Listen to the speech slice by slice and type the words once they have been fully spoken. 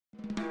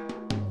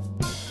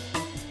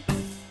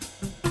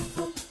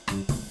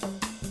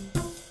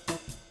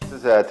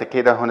is a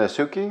Takeda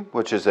Honesuki,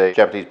 which is a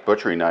Japanese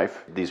butchery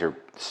knife. These are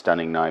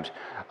stunning knives.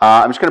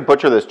 I'm just going to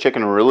butcher this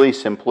chicken really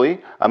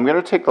simply. I'm going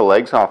to take the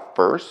legs off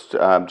first,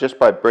 just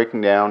by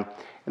breaking down,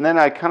 and then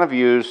I kind of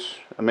use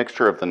a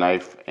mixture of the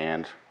knife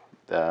and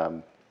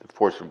the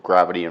force of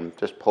gravity and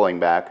just pulling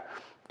back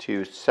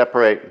to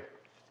separate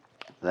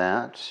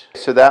that.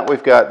 So that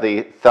we've got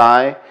the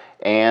thigh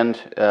and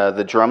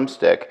the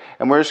drumstick,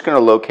 and we're just going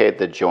to locate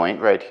the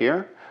joint right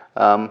here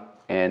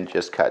and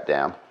just cut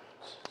down.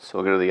 So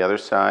we'll go to the other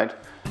side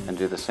and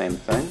do the same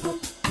thing.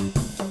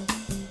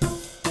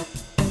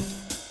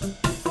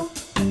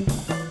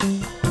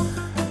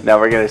 Now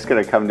we're just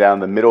going to come down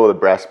the middle of the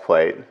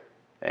breastplate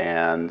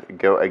and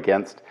go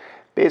against,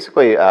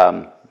 basically,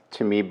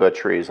 to me,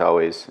 butchery is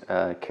always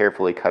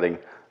carefully cutting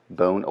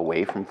bone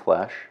away from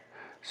flesh.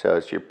 So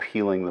as you're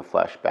peeling the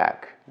flesh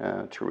back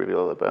to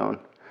reveal the bone.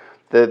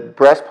 The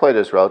breastplate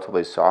is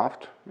relatively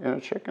soft in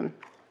a chicken.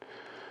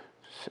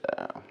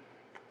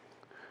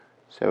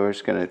 So we're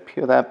just going to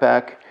peel that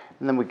back,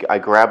 and then I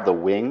grab the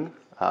wing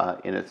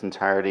in its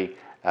entirety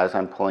as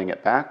I'm pulling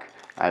it back.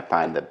 I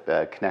find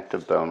the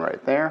connective bone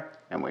right there,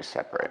 and we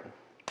separate.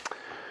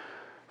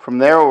 From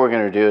there, what we're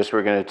going to do is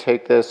we're going to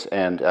take this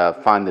and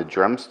find the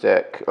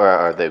drumstick,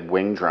 or the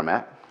wing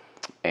drumette,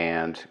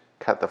 and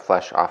cut the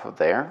flesh off of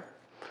there,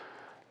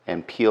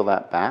 and peel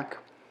that back.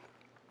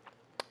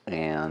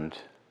 And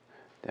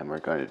then we're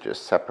going to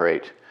just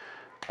separate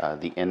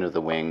the end of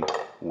the wing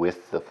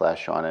with the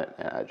flesh on it,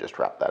 and I just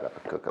wrap that up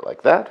and cook it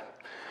like that.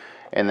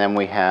 And then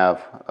we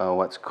have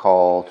what's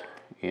called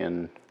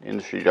in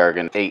industry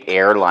jargon a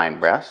airline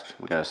breast.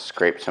 We're going to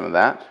scrape some of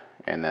that,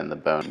 and then the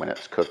bone, when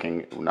it's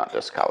cooking, will not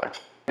discolor.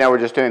 Now we're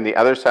just doing the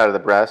other side of the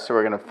breast, so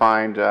we're going to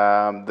find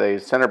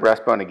the center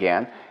breastbone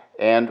again.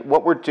 And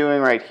what we're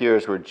doing right here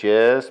is we're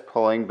just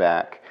pulling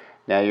back.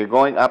 Now you're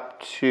going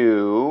up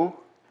to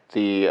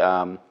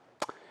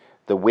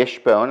the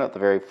wishbone at the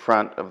very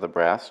front of the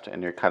breast,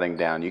 and you're cutting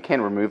down. You can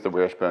remove the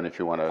wishbone if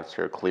you want to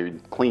sort of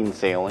clean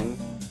sailing.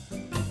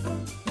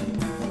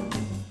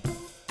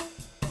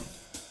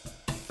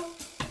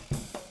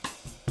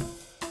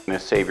 I'm going to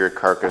save your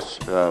carcass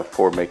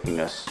for making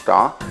a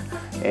stock,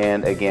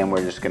 and again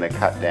we're just going to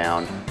cut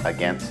down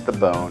against the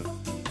bone.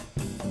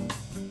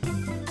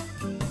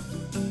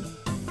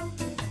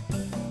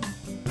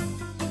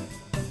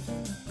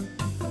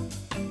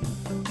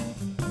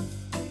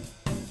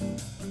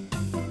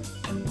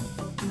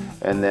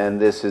 And then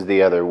this is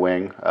the other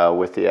wing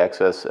with the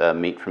excess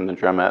meat from the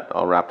drumette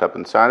all wrapped up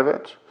inside of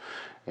it.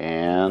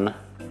 And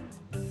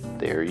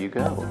there you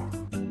go.